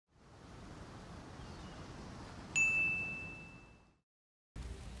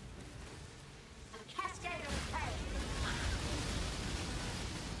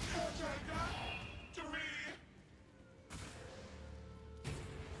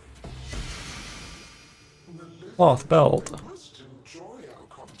Cloth belt. You must enjoy our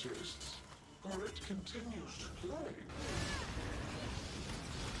contests, for it continues to play.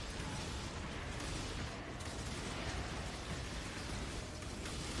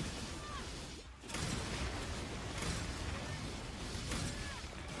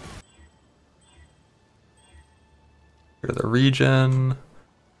 Go to the region.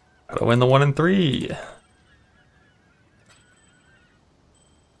 Gotta win the 1 and 3.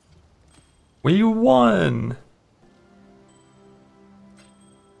 We won!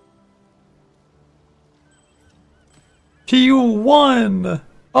 He won!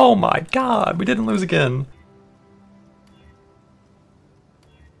 Oh my god, we didn't lose again.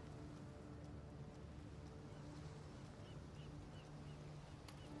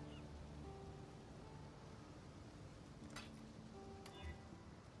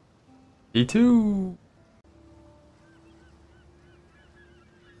 E2!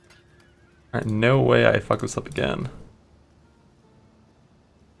 Alright, no way I fuck this up again.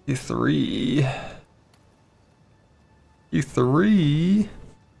 E3. E3.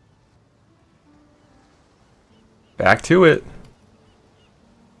 Back to it.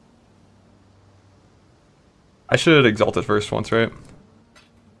 I should have exalted first once, right?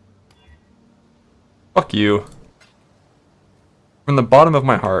 Fuck you. From the bottom of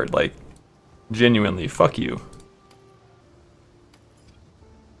my heart, like, genuinely, fuck you.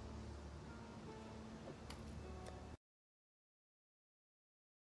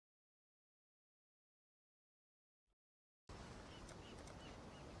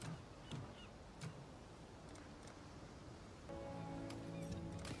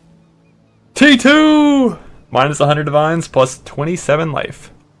 T2! Minus 100 divines plus 27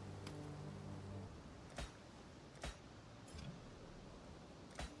 life.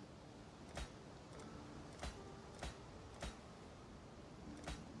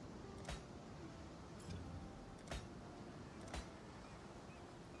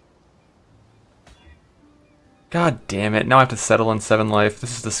 God damn it, now I have to settle on 7 life.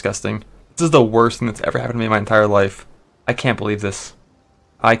 This is disgusting. This is the worst thing that's ever happened to me in my entire life. I can't believe this.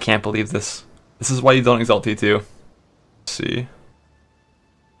 I can't believe this. This is why you don't exalt T2. Let's see.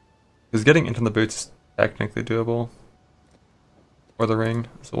 Because getting into the boots is technically doable. Or the ring,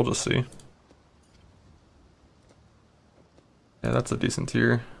 so we'll just see. Yeah, that's a decent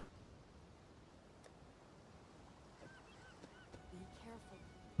tier.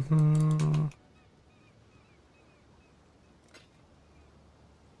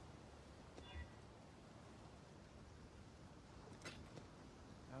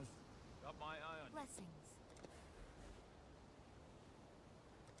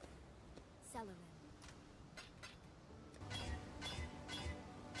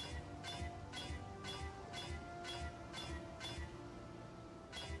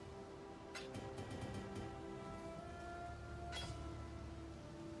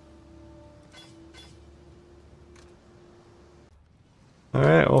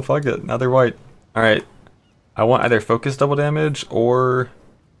 Alright, well fuck it. Now they're white. Alright. I want either focus double damage or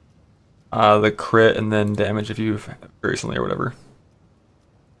the crit and then damage if you've recently or whatever.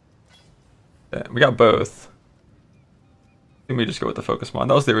 Yeah, we got both. I think we just go with the focus mod.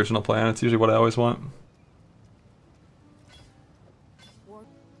 That was the original plan. It's usually what I always want.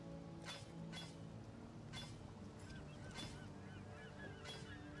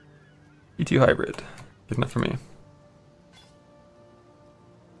 E2 hybrid. Good enough for me.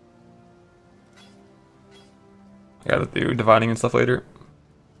 I gotta do dividing and stuff later.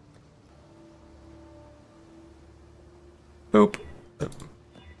 Boop.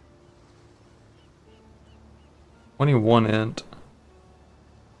 21 int.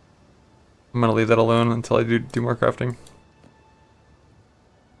 I'm gonna leave that alone until I do more crafting.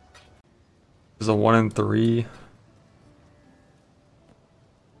 There's a 1 and 3.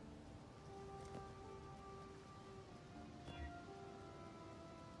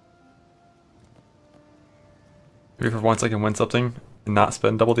 Maybe for once I can win something and not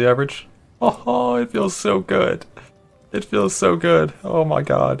spend double the average. Oh, it feels so good. It feels so good. Oh my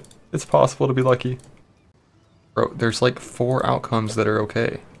god. It's possible to be lucky. Bro, there's like 4 outcomes that are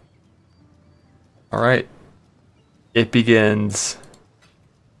okay. Alright. It begins.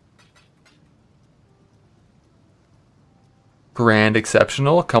 Grand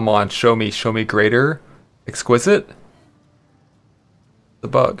exceptional. Come on, show me greater. Exquisite. The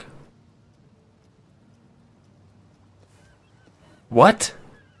bug. What?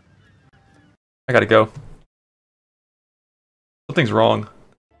 I gotta go. Something's wrong.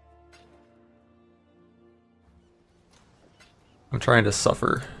 I'm trying to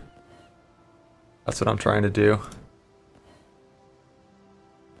suffer. That's what I'm trying to do.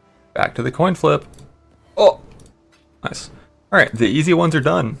 Back to the coin flip. Oh! Alright, the easy ones are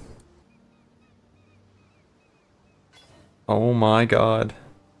done. Oh my god.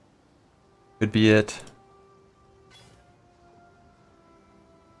 Could be it.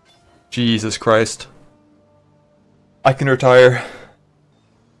 Jesus Christ. I can retire.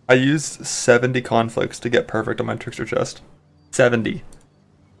 I used 70 conflicts to get perfect on my trickster chest. 70.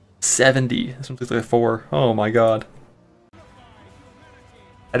 70. This one looks like a 4. Oh my god.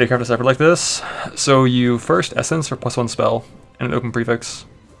 I do craft a separate like this. So you first essence for +1 spell and an open prefix.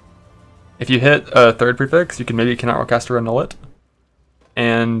 If you hit a third prefix, you can maybe cannot rollcast or annul it.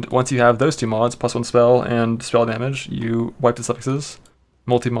 And once you have those two mods, +1 spell and spell damage, you wipe the suffixes.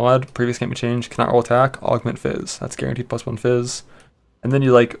 Multi-mod, previous can't be changed, cannot roll attack, augment fizz. That's guaranteed +1 fizz. And then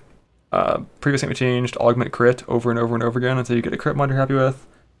you like previous can't be changed, augment crit over and over and over again until you get a crit mod you're happy with.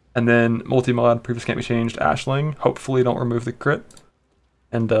 And then multi-mod, previous can't be changed, ashling. Hopefully don't remove the crit.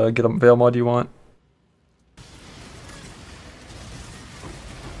 And get a veil mod you want.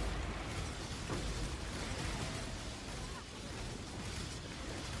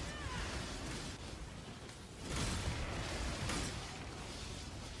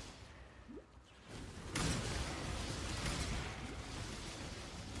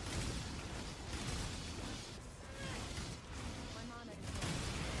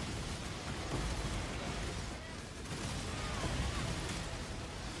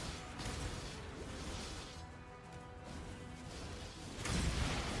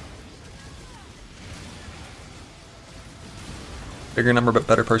 Bigger number but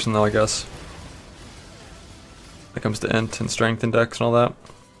better person though, I guess. When it comes to int and strength and dex and all that.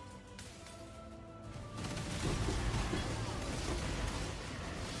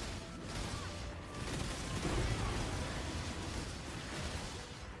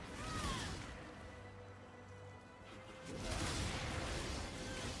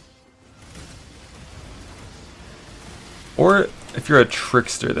 Or if you're a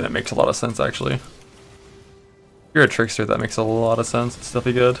trickster, then it makes a lot of sense actually. If you're a trickster, that makes a lot of sense. It'd still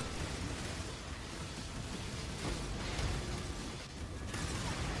be good.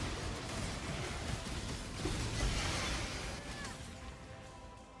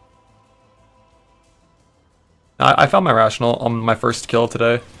 I found my rational on my first kill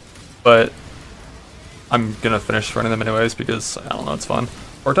today, but I'm gonna finish running them anyways because I don't know, it's fun.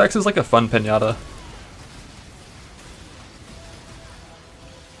 Cortex is like a fun pinata.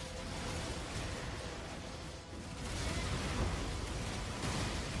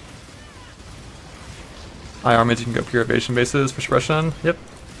 High armies you can go pure evasion bases for suppression. Yep.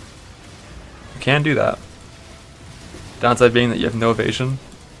 You can do that. Downside being that you have no evasion.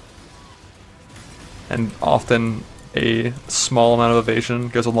 And often a small amount of evasion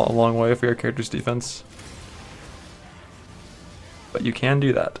goes a long way for your character's defense. But you can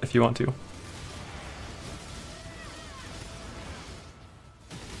do that if you want to.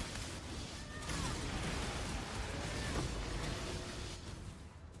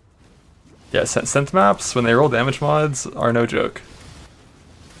 Yeah, synth maps, when they roll damage mods, are no joke.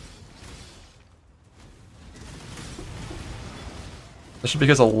 Especially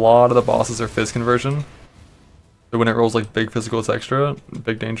because a lot of the bosses are fizz conversion. So when it rolls like big physical, it's extra,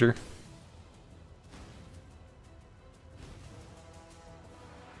 big danger.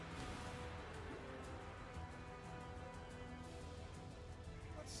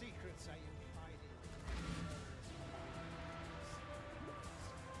 What secrets are you hiding?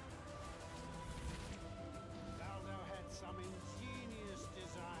 Valdo had some ingenious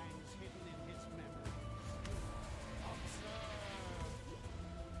designs hidden in his memory. Observe.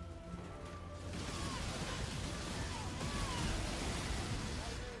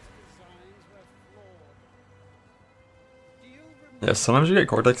 Valdo's designs were flawed. Do you remember? Yeah, sometimes you get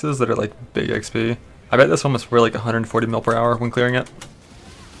Cortexes that are like big XP. I bet this one was worth like 140 mil per hour when clearing it.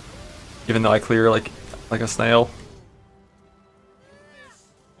 Even though I clear like a snail. This,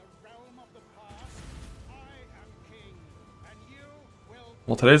 the realm of the past? I am king, and you will.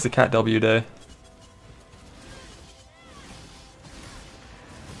 Well, today's the Cat W day.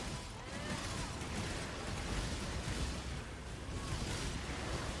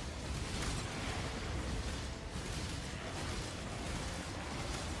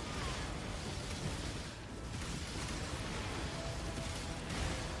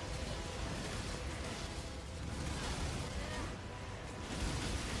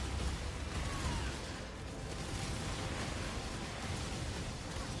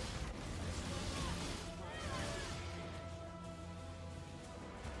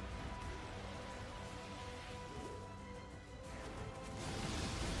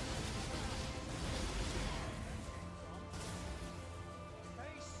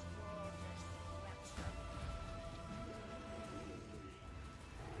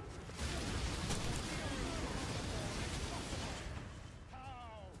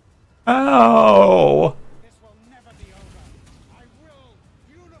 Ow! This will never be over. I will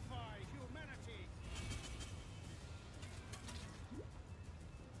unify humanity.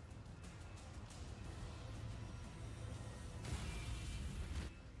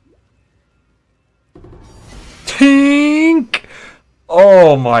 Tink!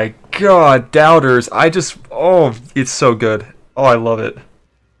 Oh my god, doubters. Oh, it's so good. Oh, I love it.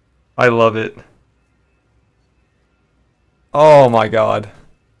 I love it. Oh my god.